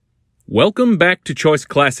Welcome back to Choice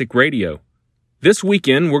Classic Radio. This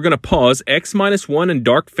weekend, we're going to pause X-1 and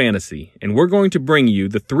Dark Fantasy, and we're going to bring you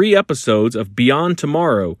the 3 episodes of Beyond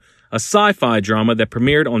Tomorrow, a sci-fi drama that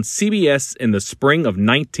premiered on CBS in the spring of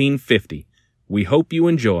 1950. We hope you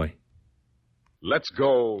enjoy. Let's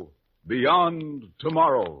go Beyond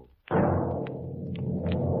Tomorrow.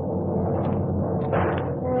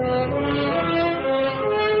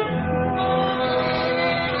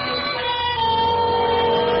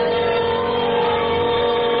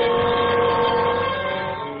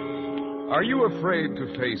 Are you afraid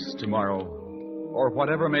to face tomorrow, or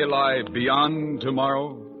whatever may lie beyond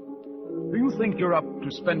tomorrow? Do you think you're up to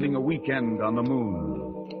spending a weekend on the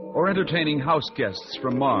moon, or entertaining house guests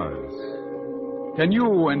from Mars? Can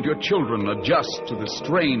you and your children adjust to the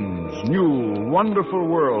strange, new, wonderful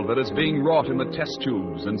world that is being wrought in the test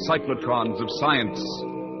tubes and cyclotrons of science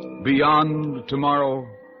beyond tomorrow?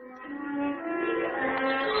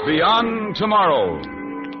 Beyond Tomorrow,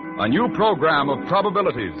 a new program of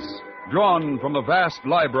probabilities drawn from the vast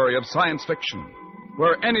library of science fiction,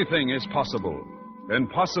 where anything is possible and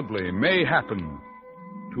possibly may happen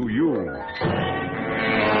to you.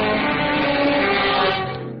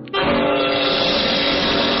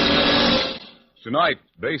 Tonight,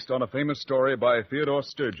 based on a famous story by Theodore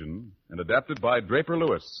Sturgeon and adapted by Draper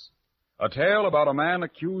Lewis, a tale about a man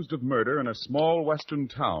accused of murder in a small western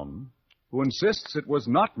town who insists it was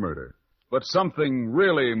not murder, but something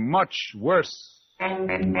really much worse. All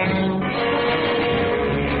right.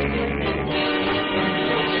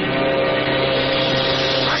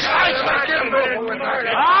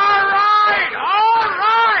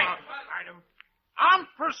 I'm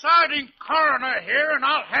presiding coroner here, and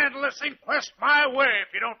I'll handle this inquest my way,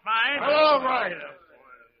 if you don't mind. All right.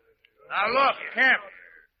 Now, look, Kemp.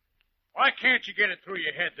 Why can't you get it through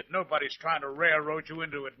your head that nobody's trying to railroad you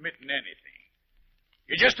into admitting anything?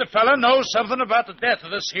 You're just a fella knows something about the death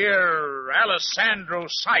of this here Alessandro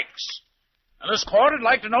Sykes. And this court would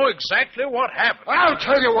like to know exactly what happened. I'll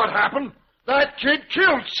tell you what happened. That kid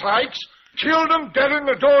killed Sykes, killed him dead in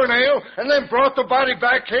the doornail, and then brought the body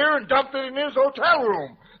back here and dumped it in his hotel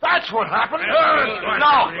room. That's what happened.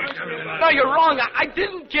 No, you're wrong. I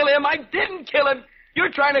didn't kill him.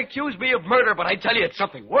 You're trying to accuse me of murder, but I tell you it's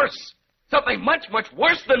something worse. Something much, much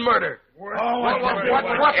worse than murder. What?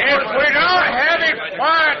 If we don't have it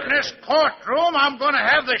quiet in this courtroom, I'm going to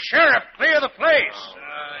have the sheriff clear the place.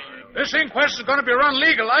 This inquest is going to be run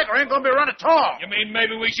legal-like or ain't going to be run at all. You mean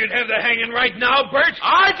maybe we should have the hanging right now, Bert?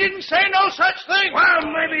 I didn't say no such thing. Well,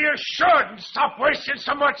 maybe you should and stop wasting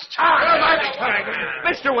so much time.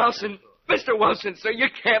 Mr. Wilson, sir, you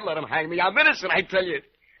can't let him hang me. I'm innocent, I tell you.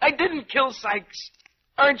 I didn't kill Sykes.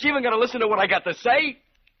 Aren't you even going to listen to what I got to say?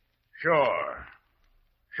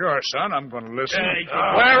 Sure, son, I'm going to listen.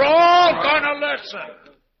 We're all going to listen.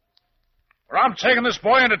 Or I'm taking this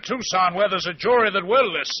boy into Tucson where there's a jury that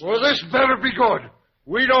will listen. Well, this better be good.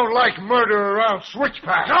 We don't like murder around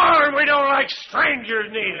Switchback. No, and we don't like strangers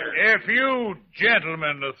neither. If you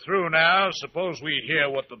gentlemen are through now, suppose we hear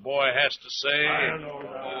what the boy has to say. I don't know.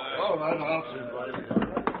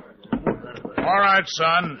 All right,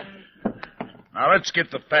 son. Now, let's get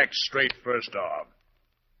the facts straight first off.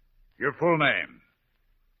 Your full name?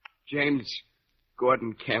 James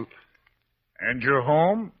Gordon Kemp. And your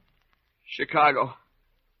home? Chicago,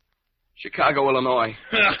 Illinois.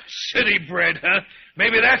 City bred, huh?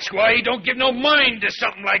 Maybe that's why he don't give no mind to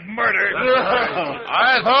something like murder.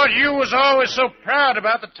 I thought you was always so proud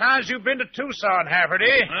about the times you've been to Tucson,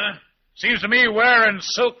 Hafferty. Huh? Seems to me wearing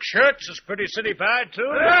silk shirts is pretty city-fied, too.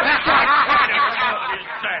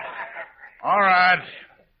 All right.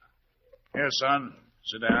 Here, son.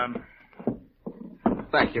 Sit down.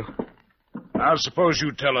 Thank you. Now, suppose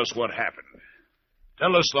you tell us what happened.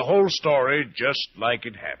 Tell us the whole story just like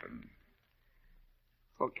it happened.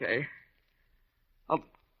 Okay.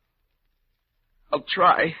 I'll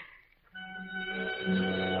try.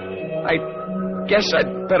 I guess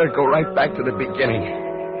I'd better go right back to the beginning.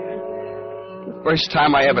 The first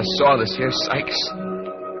time I ever saw this here Sykes.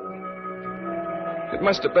 It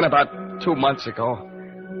must have been about 2 months ago.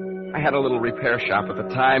 I had a little repair shop at the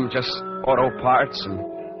time, just auto parts and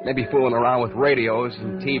maybe fooling around with radios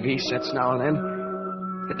and TV sets now and then.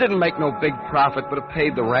 It didn't make no big profit, but it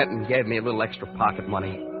paid the rent and gave me a little extra pocket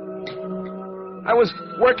money. I was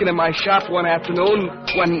working in my shop one afternoon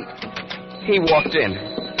when he walked in.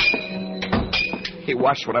 He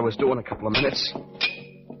watched what I was doing a couple of minutes.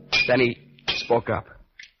 Then he spoke up.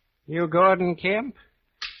 You Gordon Kemp?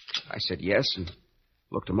 I said yes and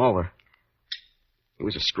looked him over. He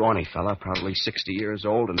was a scrawny fella, probably 60 years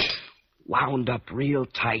old, and wound up real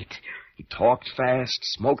tight. He talked fast,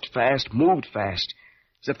 smoked fast, moved fast.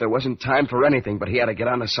 as if there wasn't time for anything, but he had to get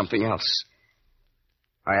on to something else.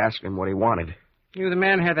 I asked him what he wanted. You the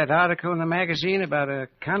man had that article in the magazine about a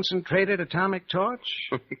concentrated atomic torch?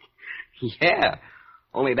 Yeah,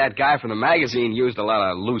 only that guy from the magazine used a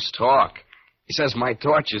lot of loose talk. He says my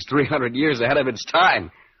torch is 300 years ahead of its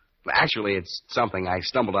time. Actually, it's something I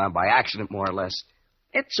stumbled on by accident, more or less.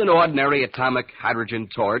 It's an ordinary atomic hydrogen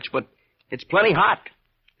torch, but it's plenty hot.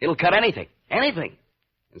 It'll cut anything. Anything.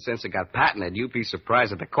 And since it got patented, you'd be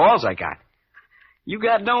surprised at the calls I got. You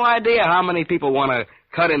got no idea how many people want to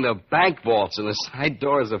cut into bank vaults and the side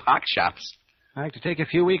doors of hock shops. Like to take a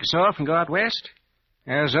few weeks off and go out west?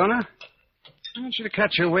 Arizona? I want you to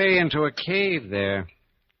cut your way into a cave there.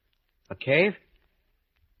 A cave?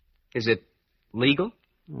 Is it legal?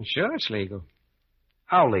 Well, sure it's legal.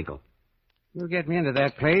 How legal? You'll get me into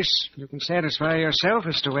that place. You can satisfy yourself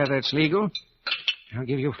as to whether it's legal. I'll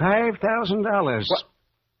give you $5,000. What?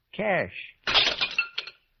 Cash.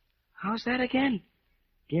 How's that again?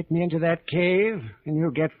 Get me into that cave, and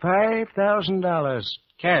you'll get $5,000.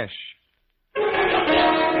 Cash.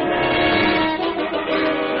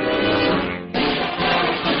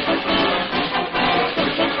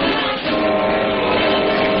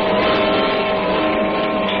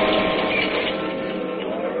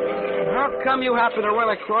 How come you happen to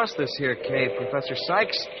run across this here cave, Professor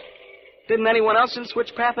Sykes? Didn't anyone else in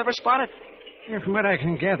Switchpath ever spot it? Yeah, from what I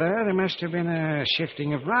can gather, there must have been a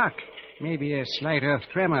shifting of rock. Maybe a slight earth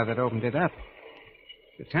tremor that opened it up.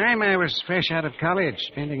 The time I was fresh out of college,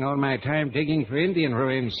 spending all my time digging for Indian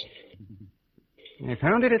ruins. I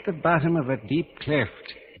found it at the bottom of a deep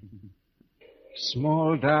cleft.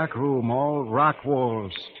 Small, dark room, all rock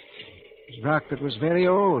walls. It was rock that was very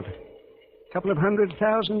old. A couple of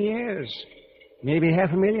 100,000 years. Maybe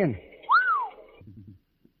 500,000.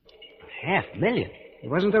 500,000? It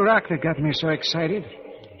wasn't the rock that got me so excited.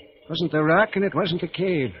 It wasn't the rock, and it wasn't the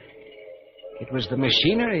cave. It was the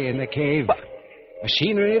machinery in the cave. What?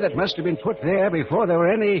 Machinery that must have been put there before there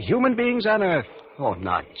were any human beings on Earth. Oh,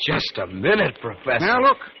 now, just a minute, Professor. Now,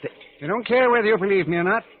 look. I don't care whether you believe me or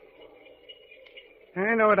not.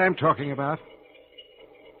 I know what I'm talking about.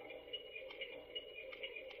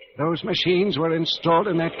 Those machines were installed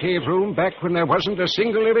in that cave room back when there wasn't a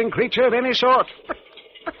single living creature of any sort.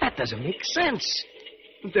 But that doesn't make sense.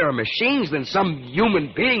 If there are machines, then some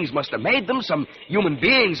human beings must have made them. Some human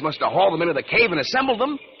beings must have hauled them into the cave and assembled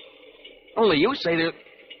them. Only you say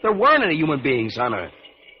there weren't any human beings on Earth.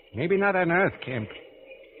 Maybe not on Earth, Kemp.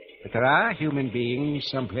 But there are human beings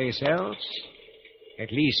someplace else.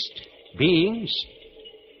 At least, beings.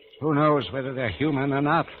 Who knows whether they're human or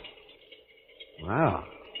not? Wow.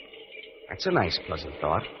 That's a nice, pleasant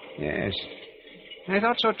thought. Yes. I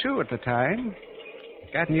thought so, too, at the time.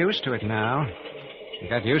 I've gotten used to it now. I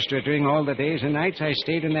got used to it during all the days and nights I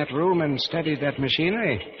stayed in that room and studied that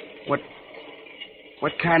machinery.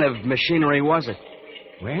 What kind of machinery was it?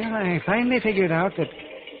 Well, I finally figured out that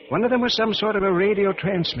one of them was some sort of a radio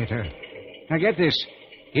transmitter. Now, get this.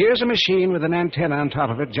 Here's a machine with an antenna on top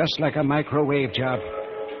of it, just like a microwave job.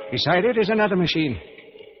 Beside it is another machine.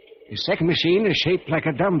 The second machine is shaped like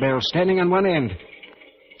a dumbbell standing on one end.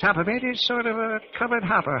 Top of it is sort of a covered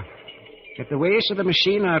hopper. At the waist of the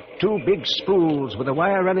machine are two big spools with a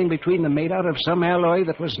wire running between them made out of some alloy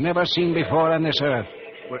that was never seen before on this Earth.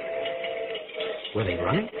 Were they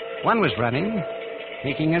running? One was running,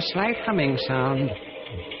 making a slight humming sound.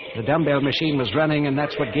 The dumbbell machine was running, and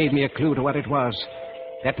that's what gave me a clue to what it was.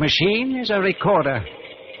 That machine is a recorder.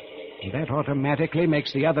 And that automatically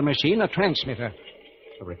makes the other machine a transmitter.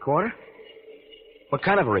 A recorder? What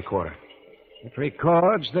kind of a recorder? It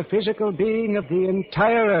records the physical being of the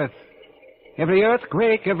entire Earth. Every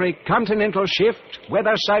earthquake, every continental shift,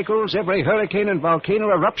 weather cycles, every hurricane and volcano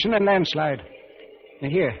eruption and landslide. Now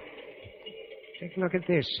here, take a look at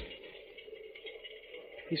this.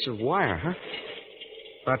 Piece of wire, huh?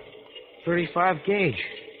 About 35 gauge.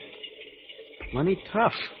 Plenty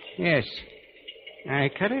tough. Yes. I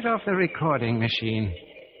cut it off the recording machine.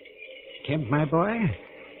 Kemp, my boy,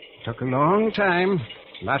 took a long time,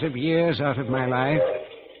 a lot of years out of my life.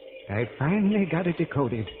 I finally got it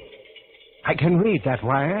decoded. I can read that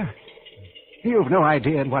wire. You've no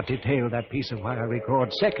idea in what detail that piece of wire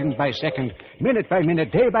records, second by second, minute by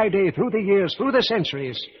minute, day by day, through the years, through the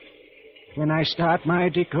centuries. When I start my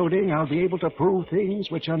decoding, I'll be able to prove things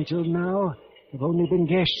which until now have only been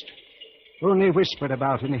guessed, only whispered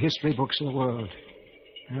about in the history books of the world.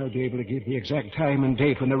 I'll be able to give the exact time and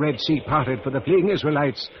date when the Red Sea parted for the fleeing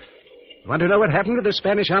Israelites. Want to know what happened to the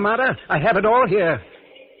Spanish Armada? I have it all here.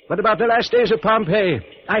 What about the last days of Pompeii?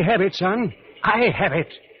 I have it, son. I have it.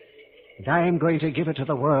 And I am going to give it to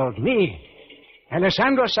the world. Me,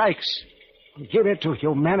 Alessandro Sykes, Give it to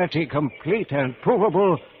humanity complete and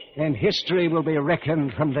provable, and history will be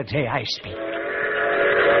reckoned from the day I speak.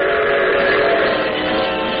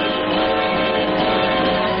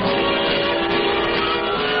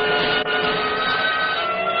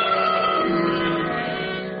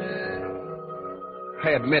 I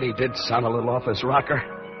admit he did sound a little off his rocker.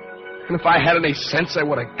 And if I had any sense, I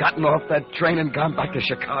would have gotten off that train and gone back to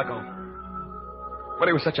Chicago. But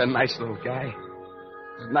he was such a nice little guy.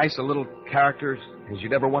 As nice a little character as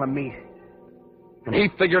you'd ever want to meet. And he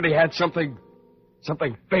figured he had something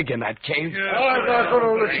big in that cave. I'm not going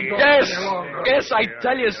to listen to Yes, I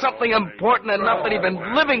tell you, something important enough that he'd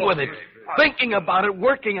been living with it, thinking about it,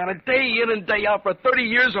 working on it day in and day out for 30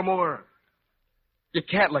 years or more. You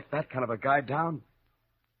can't let that kind of a guy down.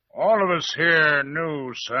 All of us here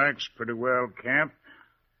knew Sykes pretty well, Camp.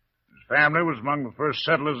 His family was among the first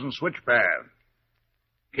settlers in Switchpath.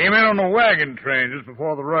 Came in on a wagon train just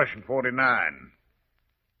before the rush in 49.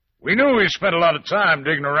 We knew he spent a lot of time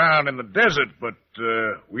digging around in the desert, but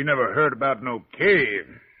we never heard about no cave.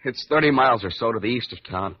 It's 30 miles or so to the east of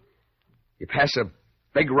town. You pass a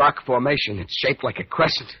big rock formation. It's shaped like a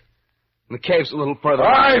crescent. And the cave's a little further.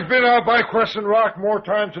 I've been out by Crescent Rock more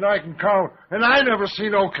times than I can count, and I never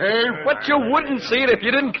seen no cave. But you wouldn't see it if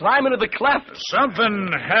you didn't climb into the cleft. Something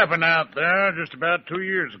happened out there just about 2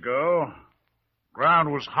 years ago.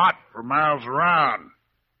 Ground was hot for miles around.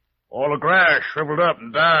 All the grass shriveled up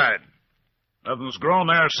and died. Nothing's grown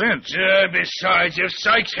there since. Yeah, besides, if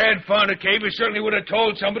Sykes had found a cave, he certainly would have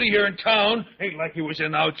told somebody here in town. Ain't like he was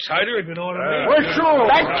an outsider, if you know what I mean. Well, sure.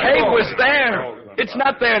 That cave was there. It's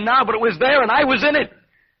not there now, but it was there, and I was in it.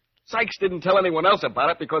 Sykes didn't tell anyone else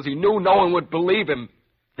about it because he knew no one would believe him.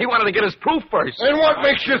 He wanted to get his proof first. And what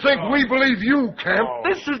makes you think we believe you, Kemp?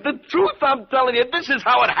 This is the truth, I'm telling you. This is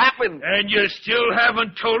how it happened. And you still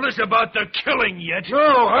haven't told us about the killing yet.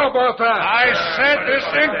 No, how about that? I said this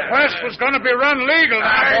inquest was going to be run legal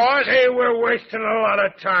now, boys. Hey, we're wasting a lot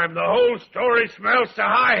of time. The whole story smells to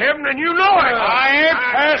high heaven, and you know it. I ain't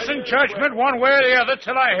passing judgment one way or the other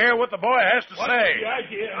till I hear what the boy has to say.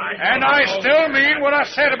 And I still mean what I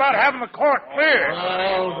said about having the court cleared.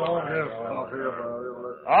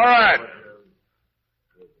 All right.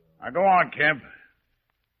 Now go on, Kemp.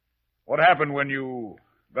 What happened when you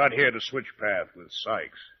got here to Switchpath with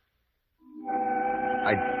Sykes?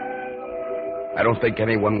 I don't think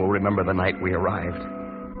anyone will remember the night we arrived.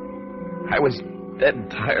 I was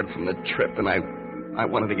dead tired from the trip, and I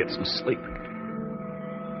wanted to get some sleep.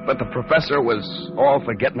 But the professor was all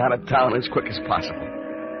for getting out of town as quick as possible.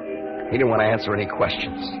 He didn't want to answer any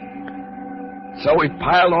questions. So we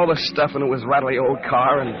piled all the stuff into his rattly old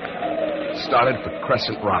car and started for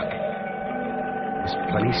Crescent Rock. It was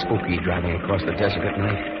plenty spooky driving across the desert at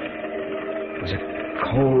night. It was a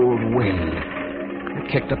cold wind. It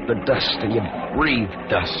kicked up the dust, and you breathed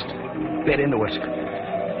dust, bit into it.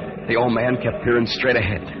 The old man kept peering straight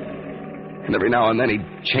ahead. And every now and then he'd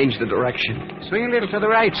change the direction. Swing a little to the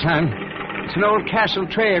right, son. It's an old castle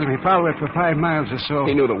trail. We follow it for 5 miles or so.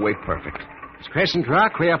 He knew the way perfect. It's Crescent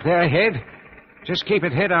Rock way up there ahead. Just keep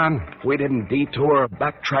it head on. We didn't detour or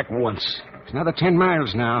backtrack once. It's another 10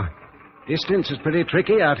 miles now. Distance is pretty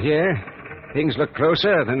tricky out here. Things look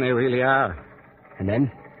closer than they really are. And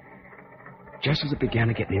then, just as it began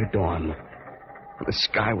to get near dawn, the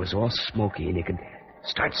sky was all smoky and you could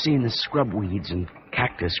start seeing the scrub weeds and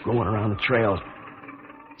cactus growing around the trail,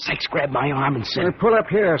 Sykes grabbed my arm and said, Well, pull up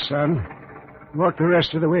here, son. Walk the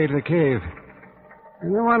rest of the way to the cave. I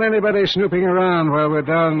don't want anybody snooping around while we're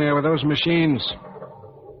down there with those machines.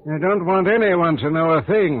 I don't want anyone to know a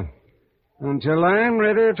thing until I'm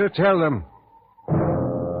ready to tell them.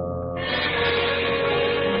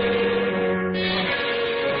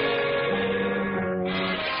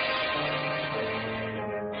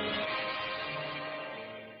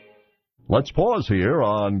 Let's pause here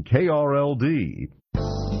on KRLD.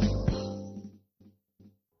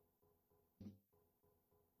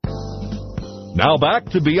 Now back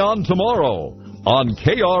to Beyond Tomorrow on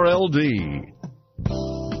KRLD.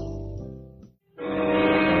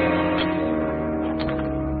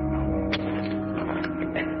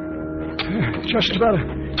 Just about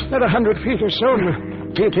 100 feet or so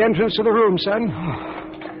to be at the entrance to the room, son.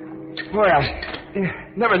 Boy, I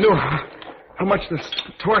never knew how much this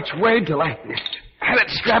torch weighed till I had it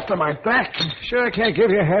strapped on my back. Sure I can't give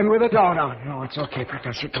you a hand with it? No, it's okay,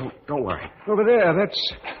 Professor. Don't worry. Over there,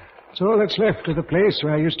 that's all that's left of the place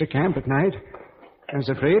where I used to camp at night. I was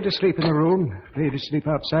afraid to sleep in the room, afraid to sleep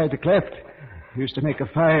outside the cleft. I used to make a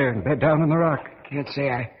fire and bed down on the rock. Can't say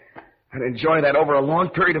I'd enjoy that over a long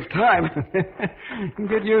period of time. You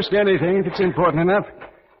get used to anything if it's important enough.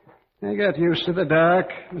 I got used to the dark,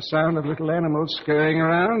 the sound of little animals scurrying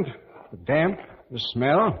around, the damp, the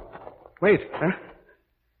smell. Wait, huh?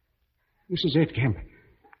 This is it, Kemp.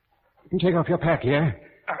 You can take off your pack, yeah?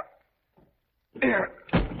 There.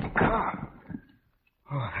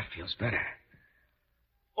 Oh, that feels better.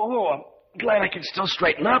 Oh, I'm glad I can still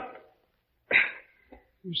straighten up.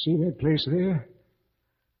 You see that place there?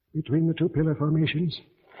 Between the two pillar formations?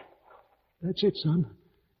 That's it, son.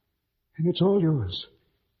 And it's all yours.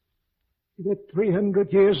 That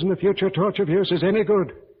 300 years in the future torch of yours is any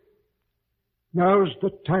good. Now's the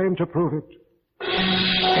time to prove it.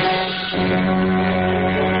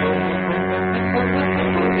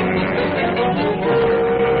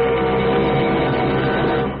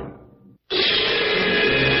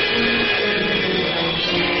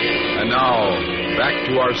 And now, back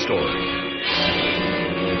to our story.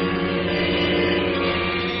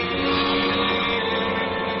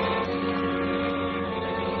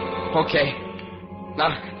 Okay.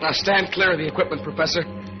 Now stand clear of the equipment, Professor.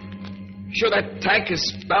 Sure that tank is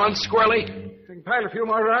balanced squarely? We can pile a few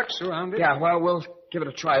more rocks around it. Yeah, well, we'll give it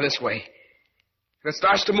a try this way. If it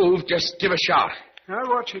starts to move, just give a shout. I'll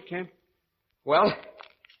watch it, Kemp. Well,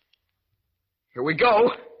 here we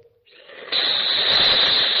go.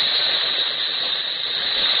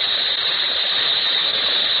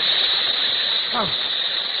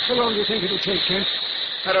 How long do you think it'll take, Kemp?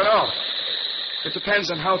 I don't know. It depends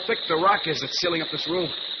on how thick the rock is that's sealing up this room.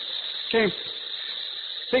 Kemp,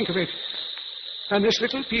 think of it. On this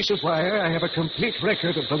little piece of wire, I have a complete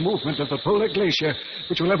record of the movement of the polar glacier,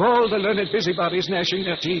 which will have all the learned busybodies gnashing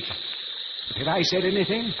their teeth. But have I said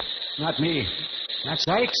anything? Not me. Not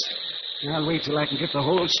Sykes. I'll wait till I can get the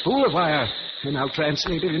whole spool of wire, and I'll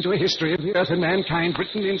translate it into a history of the earth and mankind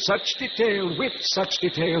written in such detail, with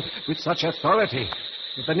such authority,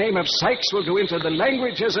 that the name of Sykes will go into the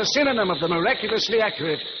language as a synonym of the miraculously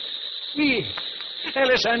accurate. Me,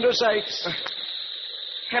 Alessandro Sykes.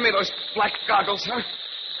 Hand me those black goggles, huh?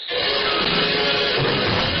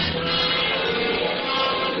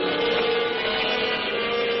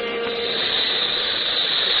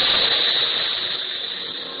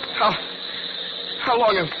 How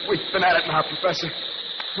long have we been at it now, Professor?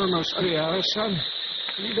 Almost 3 hours, son.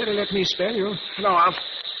 You better let me spell you. No, I'll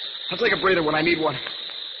take a breather when I need one.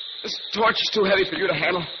 This torch is too heavy for you to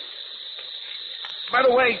handle. By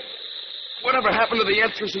the way, whatever happened to the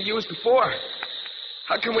entrance we used before?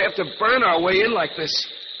 How come we have to burn our way in like this?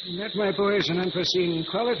 That, my boy, is an unforeseen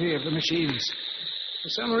quality of the machines. For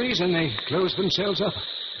some reason, they closed themselves up.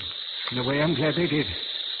 In a way, I'm glad they did.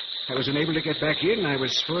 I was unable to get back in. I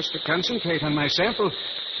was forced to concentrate on my sample.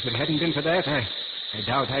 If it hadn't been for that, I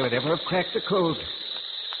doubt I would ever have cracked the code.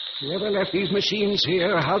 Whoever left these machines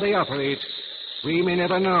here or how they operate, we may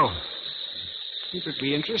never know. It would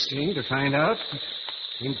be interesting to find out.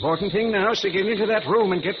 The important thing now is to get into that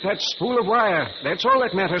room and get that spool of wire. That's all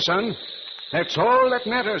that matters, son. That's all that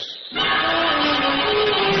matters.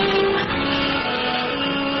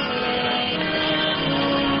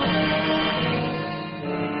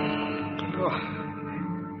 Oh,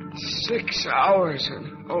 6 hours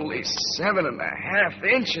and only 7.5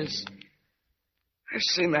 inches. I've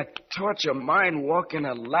seen that torch of mine walk in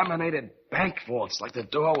a laminated bank vaults like the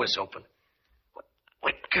door was open.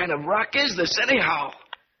 What kind of rock is this, anyhow?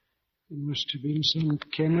 There must have been some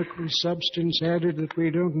chemical substance added that we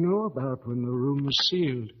don't know about when the room was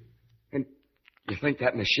sealed. And you think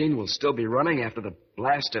that machine will still be running after the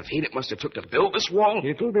blast of heat it must have took to build this wall?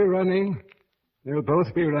 It'll be running. They'll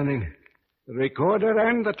both be running. The recorder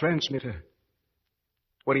and the transmitter.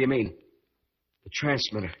 What do you mean? The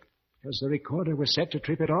transmitter? Because the recorder was set to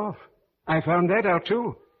trip it off. I found that out,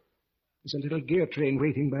 too. There's a little gear train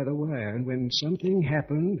waiting by the wire, and when something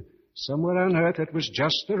happened, somewhere on Earth that was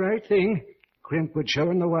just the right thing, crimp would show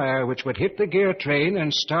in the wire, which would hit the gear train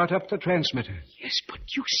and start up the transmitter. Yes, but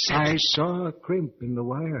you said... I saw a crimp in the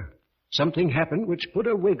wire. Something happened which put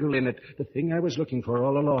a wiggle in it, the thing I was looking for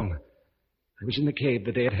all along. I was in the cave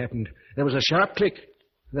the day it happened. There was a sharp click.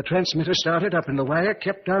 The transmitter started up, and the wire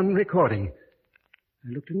kept on recording. I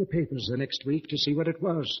looked in the papers the next week to see what it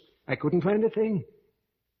was. I couldn't find a thing.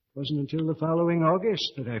 It wasn't until the following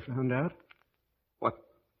August that I found out.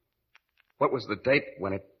 What was the date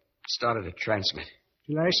when it started to transmit?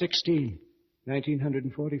 July 16,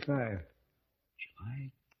 1945.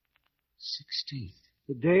 July 16th.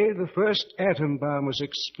 The day the first atom bomb was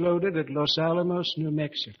exploded at Los Alamos, New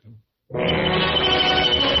Mexico.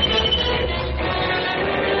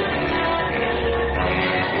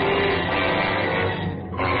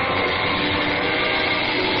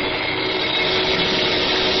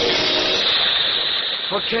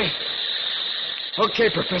 Okay,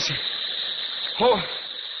 Professor.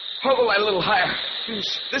 Hold the light a little higher.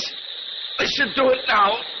 This should do it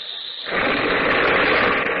now.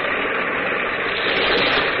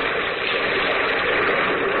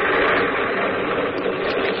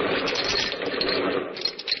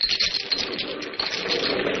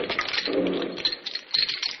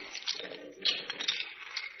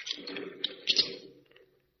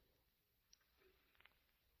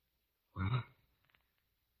 Well,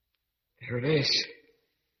 there it is.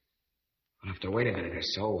 I'll have to wait a minute or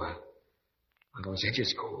so while those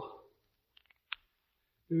edges cool.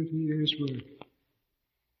 30 years' work.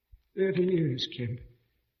 30 years, Kemp.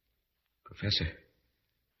 Professor,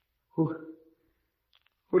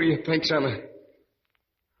 who do you think's on the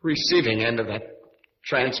receiving end of that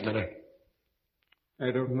transmitter?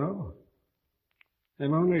 I don't know.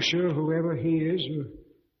 I'm only sure whoever he is or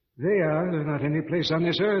they are, they're not any place on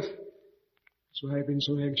this earth. That's why I've been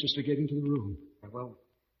so anxious to get into the room. Well,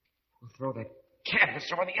 we'll throw that canvas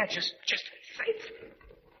over the edges just to be safe.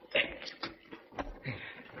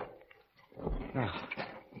 Now,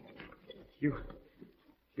 you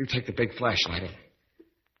take the big flashlight and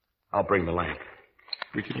I'll bring the lamp.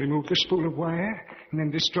 We can remove the spool of wire and then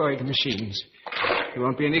destroy the machines. It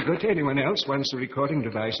won't be any good to anyone else once the recording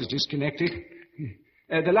device is disconnected.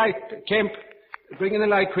 The light, Kemp. Bring in the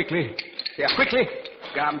light quickly. Yeah, quickly.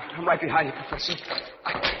 Yeah, I'm right behind you, Professor.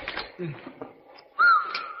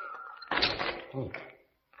 Oh,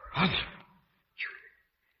 brother.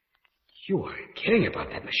 You weren't kidding about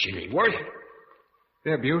that machinery, were you?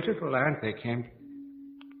 They're beautiful, aren't they, Kemp?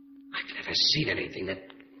 I've never seen anything that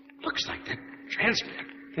looks like that transmitter.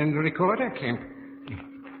 And the recorder, Kemp.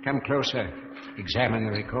 Come closer. Examine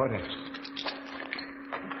the recorder.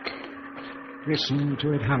 Listen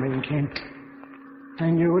to it humming, Kemp. I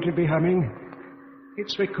knew it would be humming.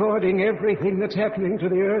 It's recording everything that's happening to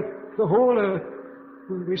the earth, the whole earth,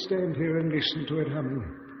 when we stand here and listen to it humming.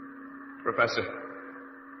 Professor,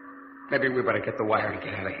 maybe we better get the wire and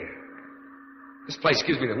get out of here. This place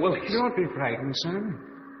gives me the willies. Don't be frightened, son.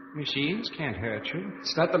 Machines can't hurt you.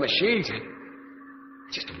 It's not the machines. I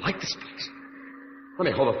just don't like this place. Let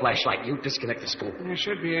me hold a flashlight. You disconnect the spool. There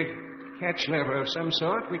should be a catch lever of some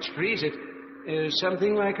sort which frees it.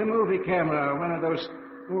 Something like a movie camera, one of those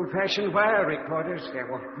old-fashioned wire recorders. Yeah,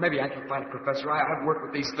 well, maybe I can find it, Professor. I've worked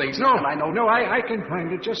with these things. No, and I know. No, I can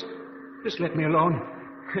find it. Just let me alone.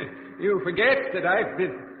 You forget that I've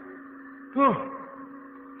been... Oh,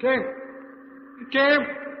 Kemp.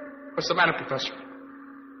 What's the matter, Professor?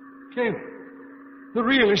 Kemp, the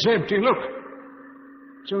reel is empty. Look.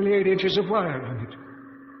 It's only 8 inches of wire on it.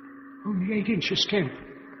 Only 8 inches, Kemp.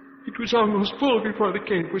 It was almost full before the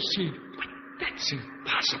cave was seen. That's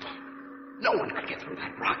impossible. No one could get through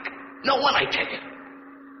that rock. No one, I tell you.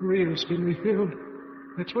 The reel's been refilled.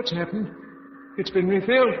 That's what's happened. It's been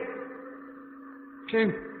refilled.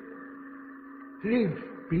 Kemp, they've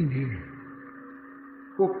been here.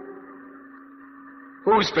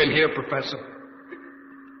 Who's been here, Professor?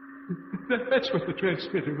 That's what the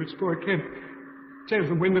transmitter was for, Kemp. Tell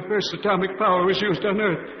them when the first atomic power was used on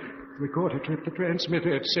Earth. The recorder tripped the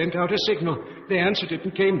transmitter. It sent out a signal. They answered it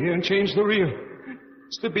and came here and changed the reel.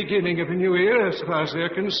 It's the beginning of a new era as far as they're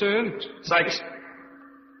concerned.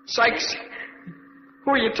 Sykes!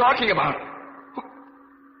 Who are you talking about?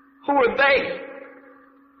 Who are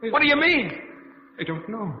they? What do you mean? I don't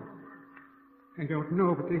know.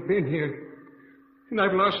 But they've been here. And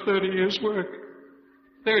I've lost 30 years' work.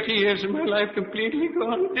 30 years of my life completely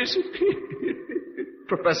gone, disappeared.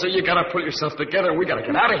 Professor, you gotta pull yourself together. We gotta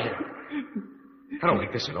get out of here. I don't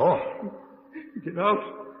like this at all. Get out?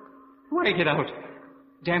 Why get out?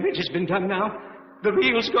 Damage has been done now. The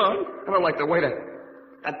reel's gone. I don't like the way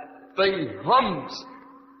that thing hums.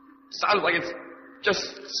 Sounds like it's just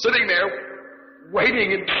sitting there,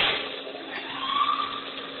 waiting and...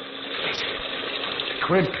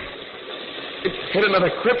 Crimp. It hit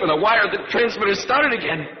another crimp in the wire. The transmitter started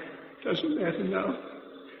again. Doesn't matter now.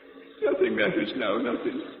 Nothing matters now.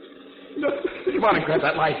 Nothing. Come on and grab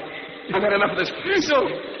that light. I've had enough of this.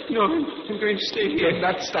 No, I'm going to stay here. You're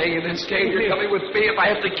not staying and then staying. You're coming with me if I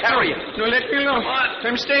have to carry you. No, let me alone. Come on.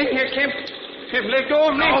 I'm staying here, Kemp. Kemp, let go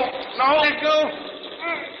of me. No. Let go.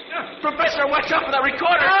 Professor, watch out for that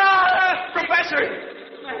recorder. Professor.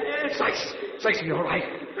 Sykes, are you all right?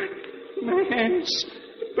 My hands.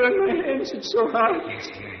 Burn my hands. It's so hot. Yes.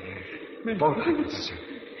 Both of you, Professor.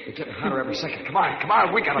 It's getting hotter every second. Come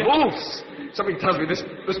on. We gotta move. Something tells me this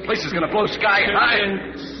place is gonna blow sky high.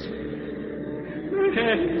 My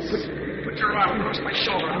hands. Put your arm across my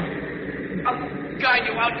shoulder. I'll guide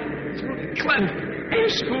you out through the cleft. Air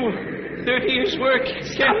school. 30 years' work.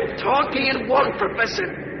 Stop talking and walk, Professor.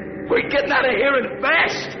 We're getting out of here and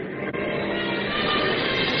fast.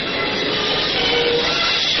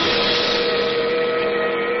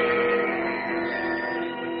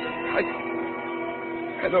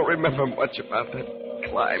 I don't remember much about that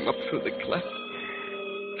climb up through the cleft,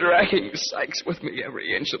 dragging Sykes with me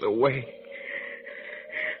every inch of the way.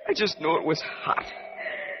 I just knew it was hot.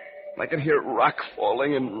 I could hear rock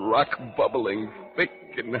falling and rock bubbling thick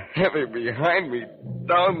and heavy behind me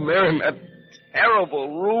down there in that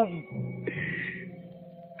terrible room.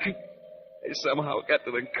 I somehow got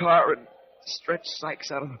to the car and stretched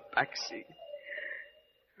Sykes out of the back seat.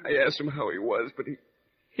 I asked him how he was, but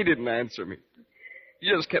he didn't answer me. He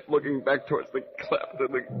just kept looking back towards the cleft and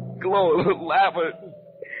the glow of the lava.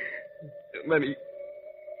 And then he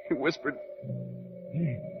whispered,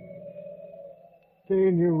 They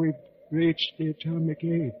knew we'd reached the atomic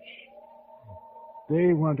age.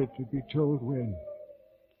 They wanted to be told when.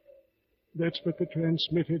 That's what the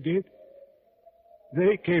transmitter did.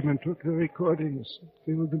 They came and took the recordings,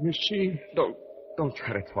 filled the machine. Don't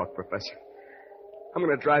try to talk, Professor. I'm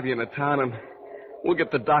going to drive you into town, and we'll get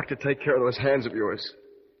the doc to take care of those hands of yours.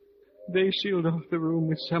 They sealed off the room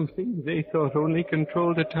with something they thought only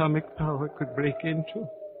controlled atomic power could break into.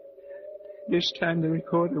 This time the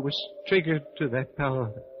recorder was triggered to that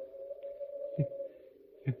power.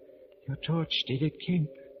 Your torch did it, Kemp.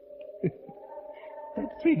 That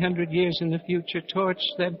 300 years in the future torch,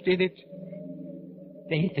 that did it.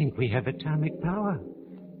 They think we have atomic power.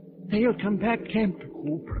 They'll come back, Kemp.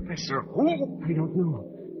 Who, Professor? Who? I don't know.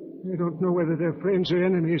 I don't know whether they're friends or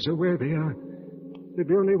enemies or where they are. There'd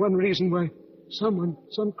be only one reason why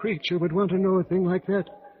some creature would want to know a thing like that.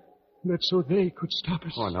 And that's so they could stop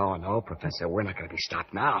us. Oh, no, Professor. We're not going to be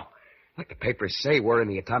stopped now. Like the papers say, we're in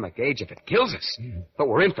the atomic age if it kills us. But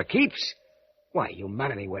we're in for keeps. Why,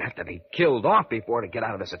 humanity would have to be killed off before to get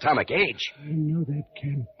out of this atomic age. I know that,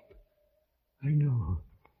 Kemp. I know.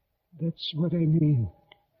 That's what I mean.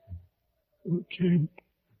 Oh, Kemp,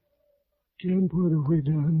 what have we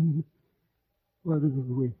done? What have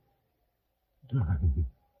we done?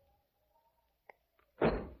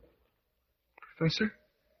 Professor?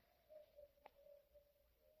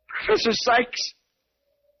 Professor Sykes?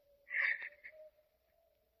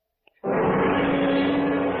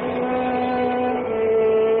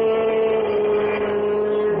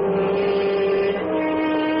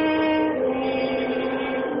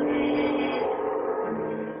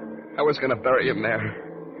 I was going to bury him there,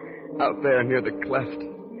 out there near the cleft.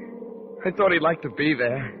 I thought he'd like to be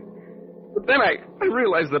there. But then I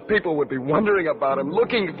realized that people would be wondering about him,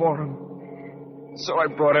 looking for him. So I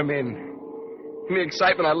brought him in. In the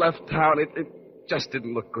excitement, I left town. It just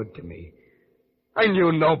didn't look good to me. I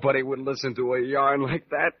knew nobody would listen to a yarn like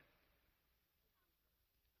that.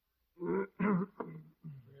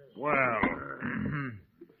 Well,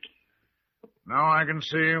 now I can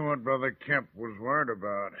see what Brother Kemp was worried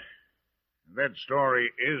about. That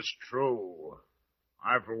story is true.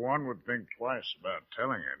 I, for one, would think twice about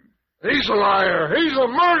telling him. He's a liar. He's a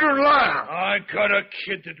murdered liar. I got a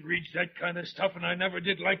kid that reads that kind of stuff, and I never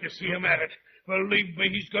did like to see him at it. Believe me,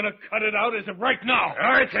 he's going to cut it out as of right now.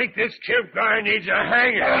 I think this Kemp guy needs a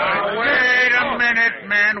hanging. Wait a minute,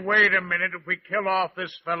 man. Wait a minute. If we kill off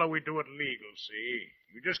this fellow, we do it legal, see?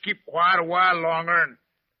 You just keep quiet a while longer and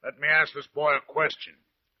let me ask this boy a question.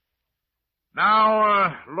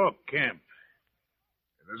 Now, look, Kemp.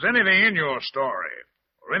 If there's anything in your story,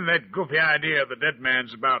 or in that goofy idea of the dead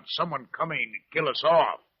man's about someone coming to kill us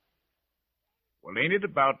off, well, ain't it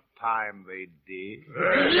about time they did?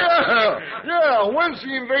 Yeah. When's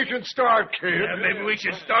the invasion start, kid? Yeah, maybe we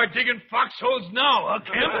should start digging foxholes now, huh,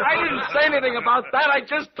 Kemp? I didn't say anything about that. I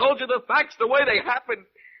just told you the facts the way they happened.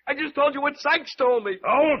 I just told you what Sykes told me. The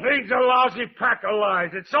whole thing's a lousy pack of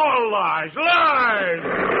lies. It's all lies. Lies!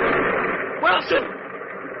 Wilson!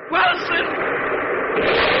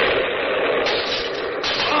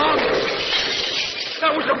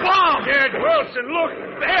 That was a bomb! Kid Wilson, look!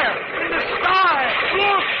 There! In the sky!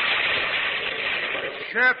 Look!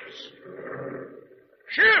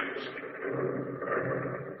 Ships!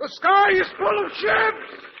 The sky is full of ships!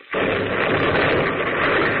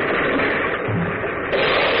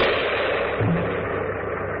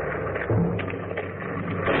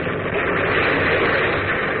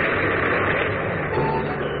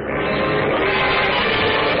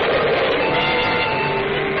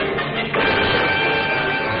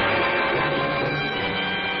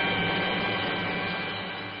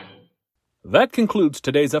 That concludes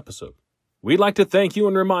today's episode. We'd like to thank you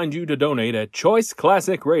and remind you to donate at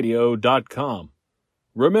choiceclassicradio.com.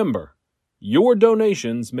 Remember, your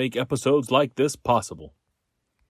donations make episodes like this possible.